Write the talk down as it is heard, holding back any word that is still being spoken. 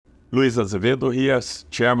Luis Azevedo here,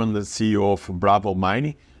 Chairman and CEO of BRVO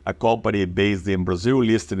Mining, a company based in Brazil,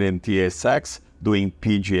 listed in TSX, doing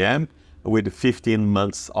PGM, with 15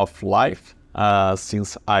 months of life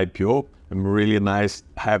since IPO. I'm really nice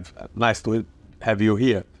to have you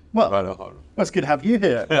here. Well, it's good to have you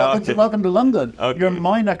here. Okay. Welcome to London. Okay. You're in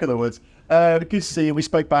my neck of the woods. Good to see you. We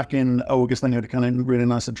spoke back in August, and you had a kind of really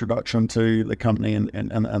nice introduction to the company and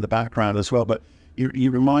the background as well. But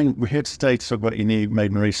we're here today to talk about your new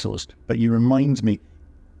maiden resource, but you remind me,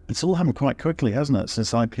 it's all happened quite quickly, hasn't it,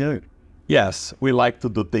 since IPO? Yes, we like to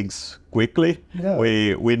do things quickly. Yeah.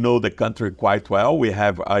 We know the country quite well. We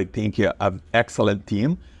have, I think, an excellent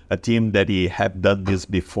team, a team that have done this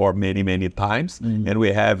before many times. And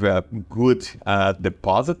we have a good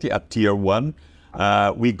deposit, a tier 1.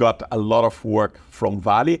 We got a lot of work from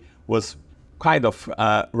Vale. Was kind of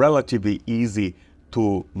relatively easy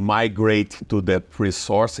to migrate to that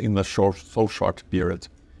resource in a so short period.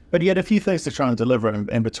 But you had a few things to try and deliver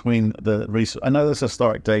in between the resource. I know there's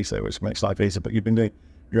historic data, which makes life easier, but you've been doing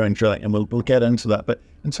your own drilling, and we'll get into that. But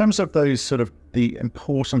in terms of those sort of the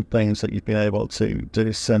important things that you've been able to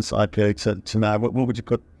do since IPO to now, what would you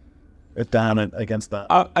put it down against that?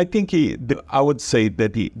 I think I would say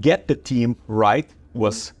that get the team right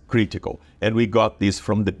was critical. And we got this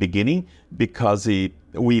from the beginning because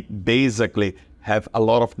we basically have a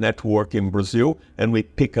lot of network in Brazil, and we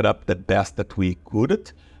picked up the best that we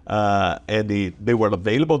could. And they were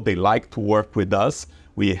available. They like to work with us.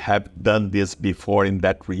 We have done this before in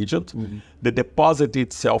that region. Mm-hmm. The deposit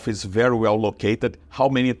itself is very well located. How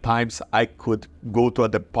many times I could go to a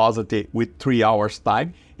deposit with 3 hours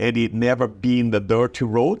time and it never be in the dirty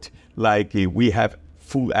road? Like we have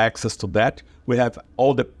full access to that. We have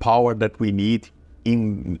all the power that we need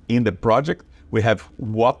in the project. We have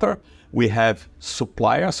water. We have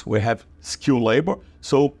suppliers. We have skilled labor.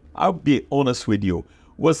 So I'll be honest with you.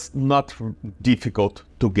 Was not difficult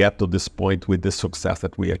to get to this point with the success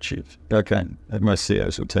that we achieved. Okay, my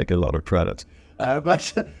CEOs will take a lot of credit.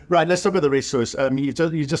 But right, let's talk about the resource. You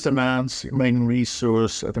just announced your main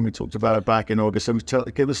resource. I think we talked about it back in August. So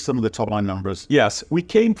give us some of the top line numbers. Yes, we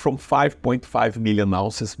came from 5.5 million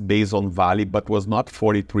ounces based on Vale, but was not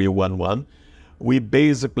 4311. We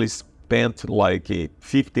basically spent like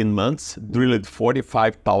 15 months, drilled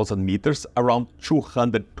 45,000 meters, around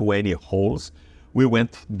 220 holes. We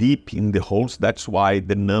went deep in the holes. That's why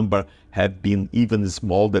the number have been even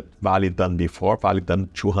small that Vale done before. Vale done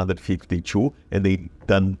 252, and they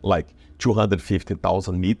done like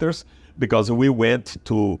 250,000 meters, because we went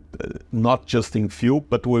to not just in field,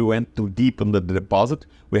 but we went to deep in the deposit.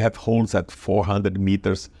 We have holes at 400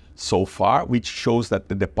 meters so far, which shows that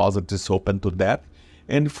the deposit is open to that.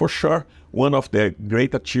 And for sure, one of the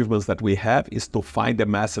great achievements that we have is to find a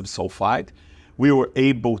massive sulfide. We were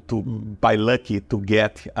able to, by lucky, to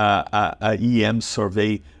get a EM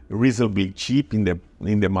survey reasonably cheap in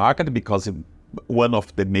the market, because one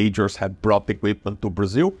of the majors had brought equipment to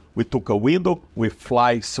Brazil. We took a window, we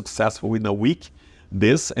fly successful in a week.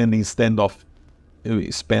 And instead of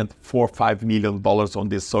spend $4 or $5 million on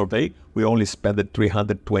this survey, we only spent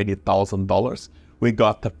 $320,000. We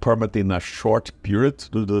got a permit in a short period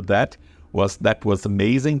to do that. That was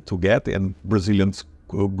amazing to get, and Brazilians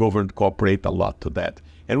government cooperate a lot to that.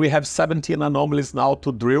 And we have 17 anomalies now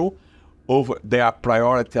to drill. They are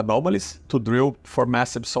priority anomalies to drill for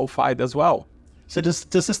massive sulfide as well. So does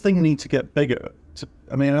this thing need to get bigger?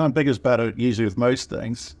 I mean, bigger is better usually with most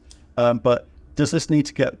things, but does this need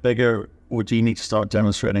to get bigger, or do you need to start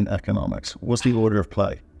demonstrating economics? What's the order of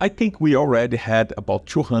play? I think we already had about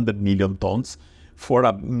 200 million tons. For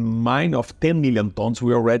a mine of 10 million tons,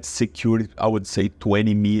 we already secured, I would say,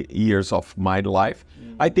 20 years of mine life.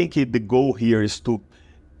 I think the goal here is to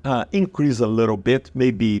increase a little bit,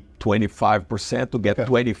 maybe 25%, to get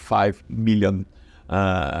 25 million,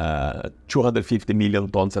 250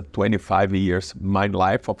 million tons at 25 years mine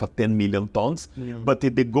life of a 10 million tons. Yeah. But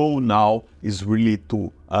the goal now is really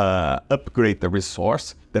to upgrade the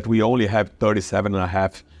resource that we only have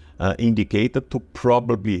 37.5 indicated to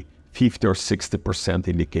probably 50 or 60%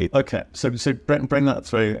 indicated. Okay, so bring that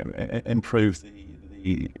through, improve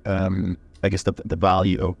the I guess the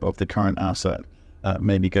value of the current asset,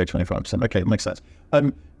 maybe go 25%. Okay, it makes sense.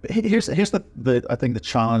 Here's the I think the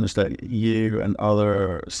challenge that you and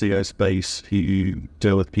other CEOs face who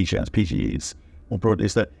deal with PGMs, PGEs more broadly,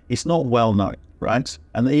 is that it's not well known, right?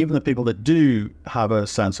 And even the people that do have a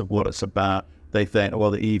sense of what it's about, they think,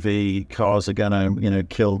 well, the EV cars are going to,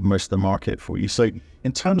 kill most of the market for you. So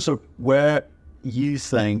in terms of where you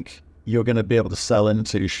think you're going to be able to sell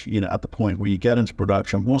into, at the point where you get into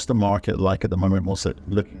production, what's the market like at the moment? What's it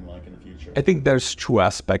looking like in the future? I think there's two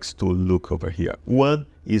aspects to look over here. One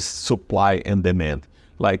is supply and demand.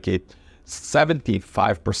 Like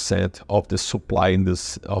 75% of the supply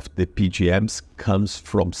of the PGMs comes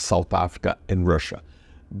from South Africa and Russia.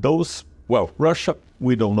 Russia,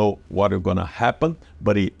 we don't know what is going to happen,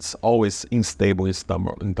 but it's always unstable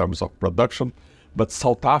in terms of production. But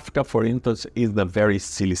South Africa, for instance, is in a very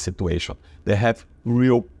silly situation. They have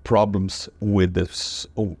real problems with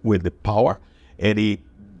the power, and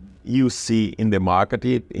you see in the market,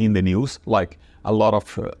 in the news, like a lot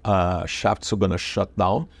of shafts are going to shut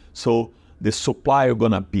down. So the supply are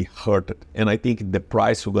going to be hurted, and I think the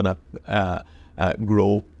price are going to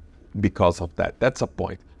grow because of that. That's a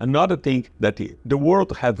point. Another thing that the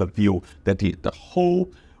world has a view that the whole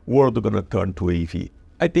world is going to turn to EV.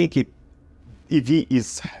 I think EV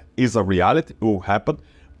is a reality, it will happen,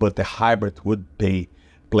 but the hybrid would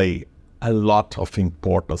play a lot of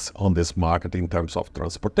importance on this market in terms of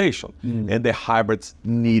transportation. And the hybrids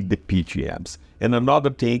need the PGMs. And another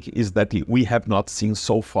thing is that we have not seen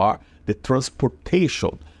so far the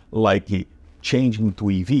transportation like changing to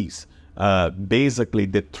EVs. Basically,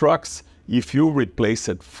 the trucks, if you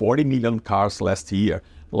replaced 40 million cars last year,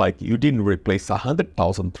 like you didn't replace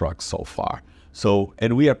 100,000 trucks so far. So,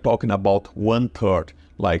 and we are talking about 1/3,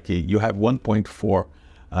 like you have 1.4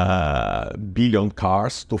 billion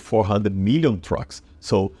cars to 400 million trucks.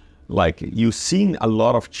 So, like you've seen a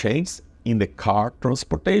lot of change in the car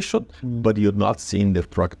transportation, but you're not seeing the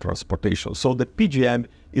truck transportation. So the PGM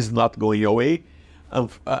is not going away,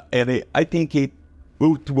 and I think it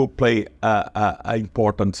will play an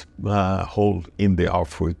important role in our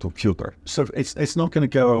future. So it's not going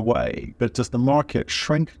to go away, but does the market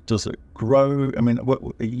shrink? Does it grow? I mean,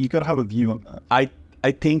 you got to have a view on that.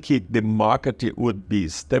 I think the market would be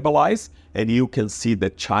stabilized, and you can see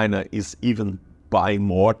that China is even buying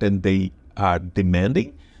more than they are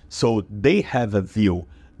demanding. So they have a view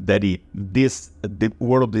that the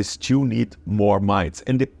world is still need more mines.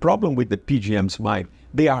 And the problem with the PGMs mine,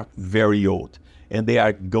 they are very old and they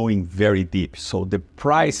are going very deep. So the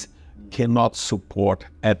price cannot support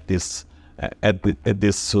at this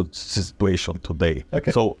situation today.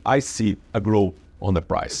 Okay. So I see a growth on the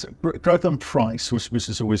price. Growth on price, which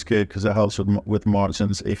is always good because it helps with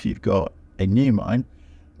margins. If you've got a new mine,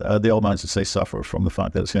 the old mines, say, suffer from the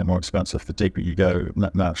fact that it's getting more expensive the deeper you go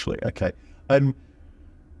naturally. Okay,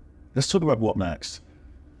 let's talk about what next.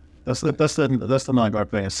 That's the nightmare of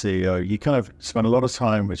being a CEO. You kind of spend a lot of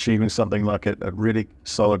time achieving something like a really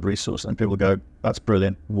solid resource, and people go, "That's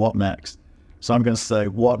brilliant. What next?" So I'm going to say,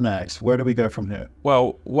 what next? Where do we go from here?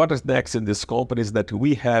 Well, what is next in this company is that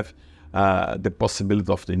we have the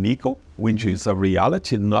possibility of the nickel, which is a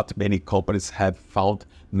reality. Not many companies have found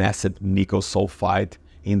massive nickel sulfide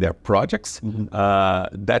in their projects.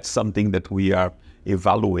 That's something that we are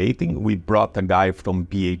evaluating. We brought a guy from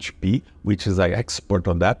BHP, which is an expert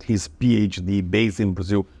on that. He's PhD based in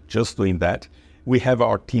Brazil, just doing that. We have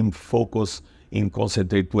our team focus in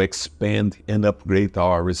concentrate to expand and upgrade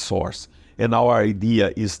our resource. And our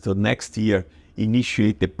idea is to next year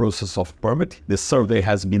initiate the process of permit. The survey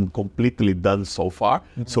has been completely done so far.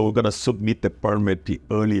 So we're going to submit the permit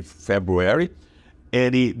early February.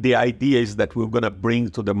 And the idea is that we're going to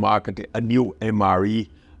bring to the market a new MRE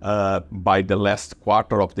by the last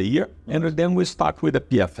quarter of the year. And then we start with the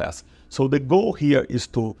PFS. So the goal here is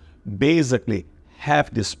to basically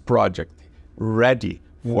have this project ready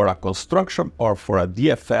for a construction or for a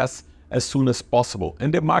DFS as soon as possible.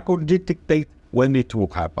 And the market will dictate when it will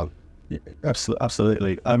happen. Yeah,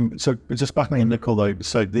 absolutely. So just back on nickel though,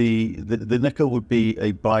 so the nickel would be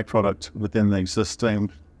a byproduct within the existing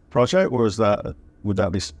project, or would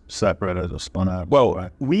that be separated or spun out? Well,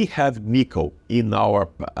 right? We have nickel in our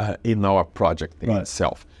project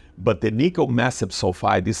itself, but the nickel massive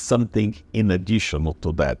sulfide is something in addition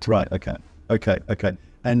to that. Right. Okay.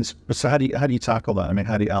 And so how do you tackle that? I mean,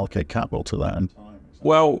 how do you allocate capital to that?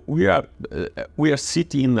 Well, we are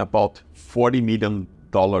sitting about $40 million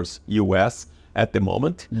US at the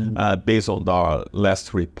moment, based on our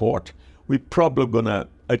last report. We're probably gonna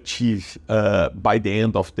achieve by the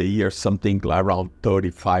end of the year something around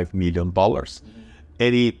 $35 million.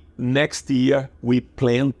 And next year we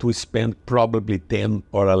plan to spend probably 10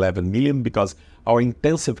 or 11 million because our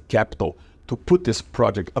intensive capital to put this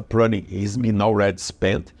project up running has been already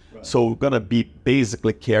spent. Right. So we're gonna be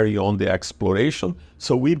basically carry on the exploration.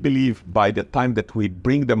 So we believe by the time that we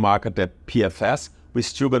bring the market at PFS, we're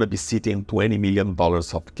still gonna be sitting $20 million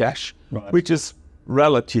of cash, right, which is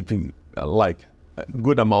relatively like a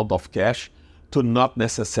good amount of cash to not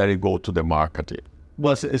necessarily go to the market.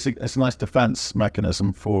 Well, it's a nice defense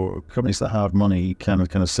mechanism for companies that have money, kind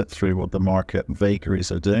of sit through what the market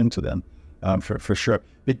vagaries are doing to them. for sure.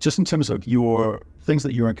 But just in terms of your things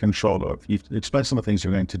that you're in control of, you've explained some of the things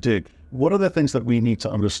you're going to do. What are the things that we need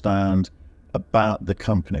to understand about the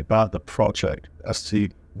company, about the project, as to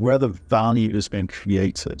where the value is being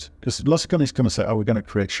created? Because lots of companies come and say, oh, we're going to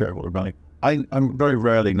create shareholder value. I very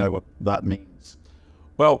rarely know what that means.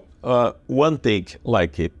 Well, one thing,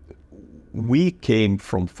 we came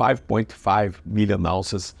from 5.5 million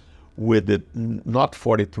ounces with the not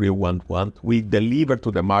 4311. We delivered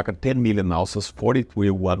to the market 10 million ounces,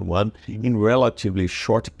 4311, in relatively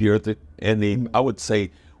short period, and I would say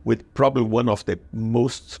with probably one of the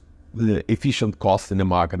most efficient costs in the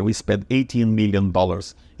market. We spent $18 million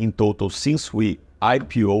in total since we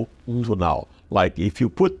IPO to now. If you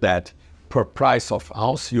put that per price of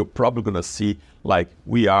ounce, you're probably going to see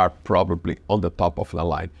we are probably on the top of the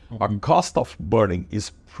line. Our cost of burning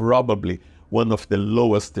is probably one of the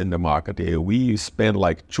lowest in the market. We spend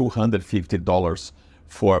 $250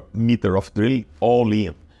 for meter of drilling all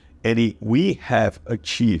in. And we have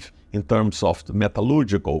achieved, in terms of the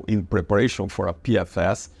metallurgical in preparation for a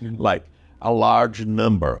PFS, a large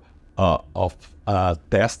number of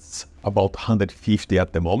tests, about 150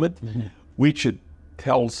 at the moment, which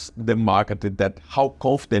tells the market that how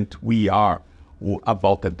confident we are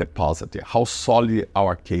about the deposit, how solid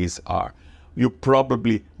our case are. You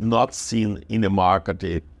probably not seen in the market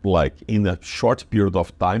in a short period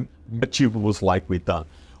of time achievables like we done.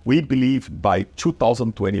 We believe by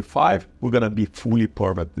 2025 we're gonna be fully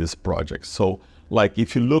permit this project. So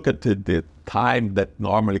if you look at the time that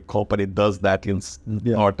normally company does that in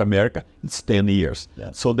North America, it's 10 years. Yeah.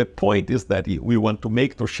 So the point is that we want to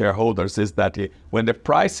make to shareholders is that when the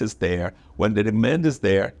price is there, when the demand is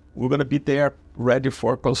there, we're gonna be there ready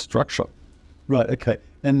for construction. Right, okay.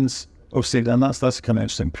 And obviously, then that's a kind of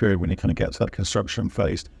interesting period when you kind of get to that construction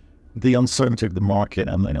phase. The uncertainty of the market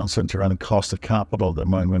and the uncertainty around the cost of capital at the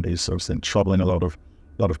moment is obviously troubling a lot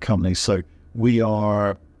of companies. So we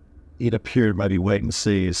are in a period maybe wait and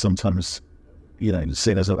see is sometimes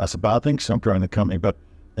seen as a bad thing. So I'm growing the company, but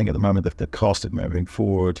I think at the moment that the cost of moving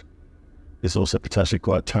forward is also potentially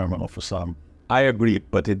quite terminal for some. I agree,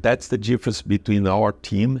 but that's the difference between our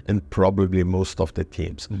team and probably most of the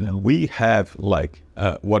teams. Mm-hmm. We have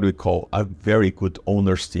what we call a very good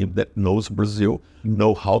owners team that knows Brazil,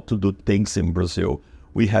 know how to do things in Brazil.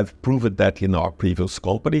 We have proven that in our previous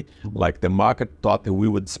company. The market thought that we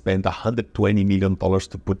would spend $120 million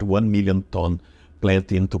to put 1 million ton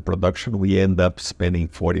plant into production. We end up spending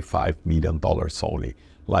 $45 million only.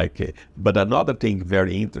 But another thing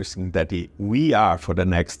very interesting that we are for the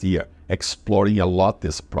next year exploring a lot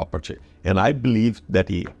this property. And I believe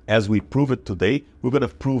that as we prove it today, we're going to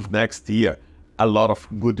prove next year a lot of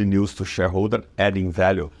good news to shareholder, adding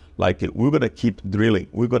value. We're going to keep drilling.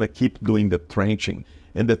 We're going to keep doing the trenching.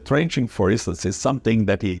 And the trenching, for instance, is something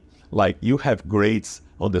that you have grades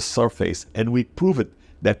on the surface, and we prove it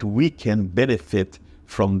that we can benefit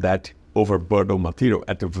from that overburden material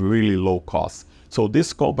at a really low cost. So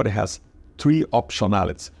this company has 3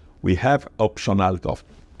 optionalities. We have optionality of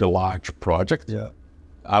the large project. Yeah.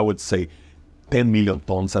 I would say 10 million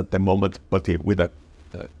tons at the moment, but with a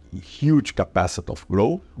huge capacity of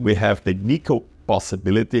growth. We have the nickel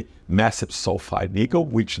possibility, massive sulfide nickel,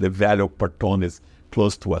 which the value per ton is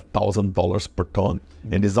close to $1,000 per ton,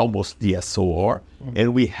 and is almost DSO ore.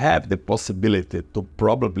 And we have the possibility to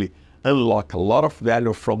probably unlock a lot of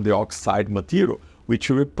value from the oxide material, which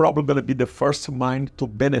we're probably going to be the first mine to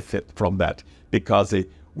benefit from that, because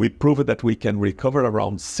we proved that we can recover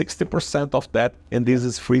around 60% of that, and this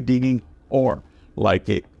is free digging ore.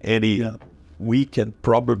 We can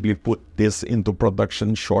probably put this into production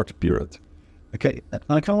in short period. Okay, and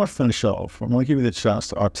I kind of want to finish off. I want to give you the chance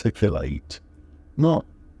to articulate not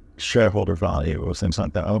shareholder value or things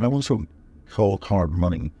like that. I want to cold hard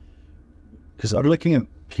money, because I'm looking at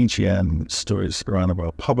PGM stories around the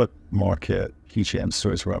world, public market PGM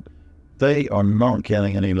stories around. They are not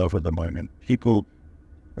getting any love at the moment. People,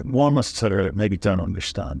 one, must say maybe don't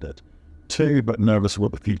understand it. 2, but nervous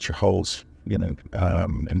what the future holds,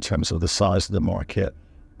 in terms of the size of the market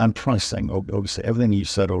and pricing. Obviously, everything you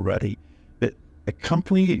said already. But a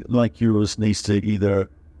company like yours needs to either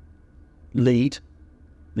lead,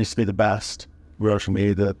 needs to be the best, version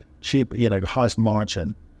be the cheap, highest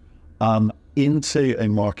margin, into a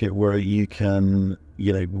market where you can,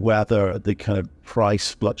 weather the kind of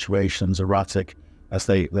price fluctuations, erratic as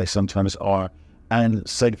they sometimes are, and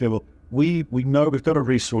say to people, we know we've got a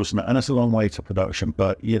resource and it's a long way to production,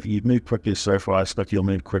 but you've moved quickly so far, I expect you'll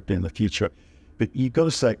move quickly in the future. But you've got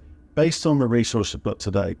to say, based on the resources we've got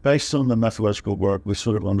today, based on the metallurgical work, we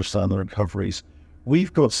sort of understand the recoveries,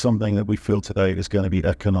 we've got something that we feel today is going to be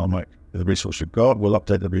economic. The resource we've got, we'll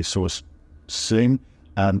update the resource soon,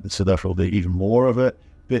 and so therefore there'll be even more of it.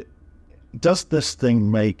 But does this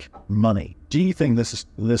thing make money? Do you think this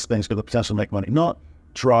thing's got the potential to make money? Not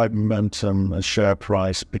drive momentum and share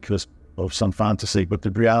price because of some fantasy, but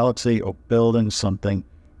the reality of building something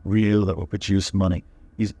real that will produce money.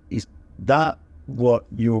 Is that what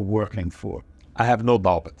you're working for? I have no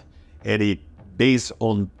doubt. And it based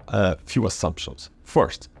on a few assumptions.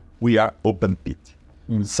 First, we are open pit.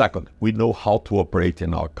 Second, we know how to operate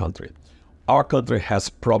in our country. Our country has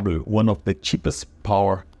probably one of the cheapest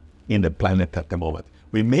power in the planet at the moment.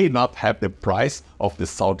 We may not have the price of the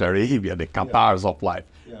Saudi Arabia, the Qatars of life,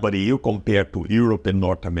 but if you compare to Europe and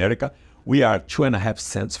North America, we are 2.5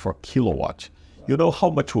 cents per kilowatt. You know how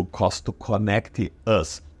much it will cost to connect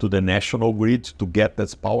us to the national grid to get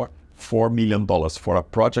this power? $4 million for a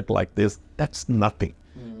project like this. That's nothing.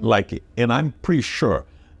 And I'm pretty sure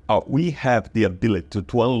we have the ability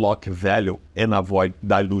to unlock value and avoid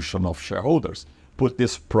dilution of shareholders. Put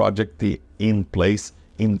this project in place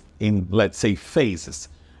in let's say phases,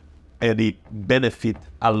 and it benefit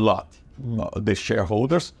a lot the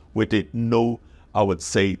shareholders with it no, I would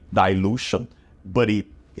say, dilution, but it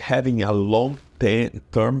having a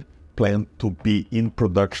long-term plan to be in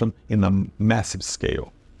production in a massive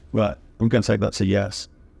scale. Right. I'm going to say that's a yes.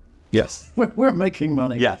 Yes. We're making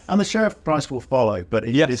money. Yes. And the share price will follow, but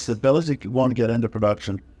it's the ability to, one, get into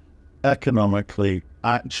production, economically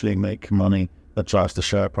actually make money that drives the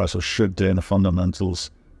share price, or should do in the fundamentals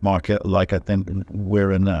market, like I think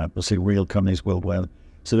we're in now. We'll see real companies will win.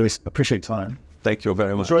 So Luis, appreciate time. Thank you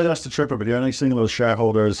very much. Enjoy the rest of the trip, but you're only seeing those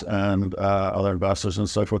shareholders and other investors and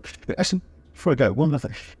so forth. Actually, before I go, one other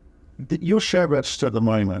thing. Your share register at the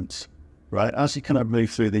moment, right, as you kind of move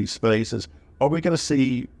through these phases, are we going to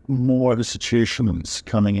see more institutions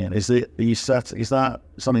coming in? Is that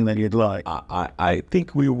something that you'd like? I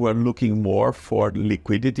think we were looking more for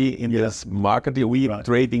liquidity in this market. We are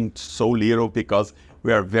trading so little because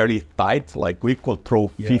we are very tight. Like we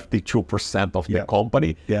control 52% of the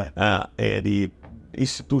company. And the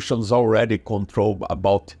institutions already control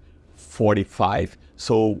about 45.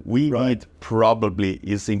 So we need probably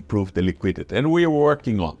is improve the liquidity. And we are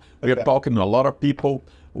working on. We are talking to a lot of people.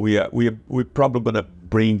 We're probably going to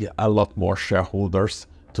bring a lot more shareholders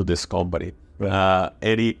to this company. I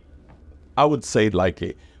would say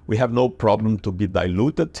we have no problem to be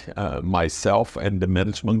diluted, myself and the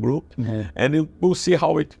management group, and we'll see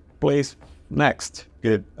how it plays next.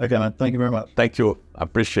 Good. Okay, man. Thank you very much. Thank you.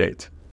 Appreciate.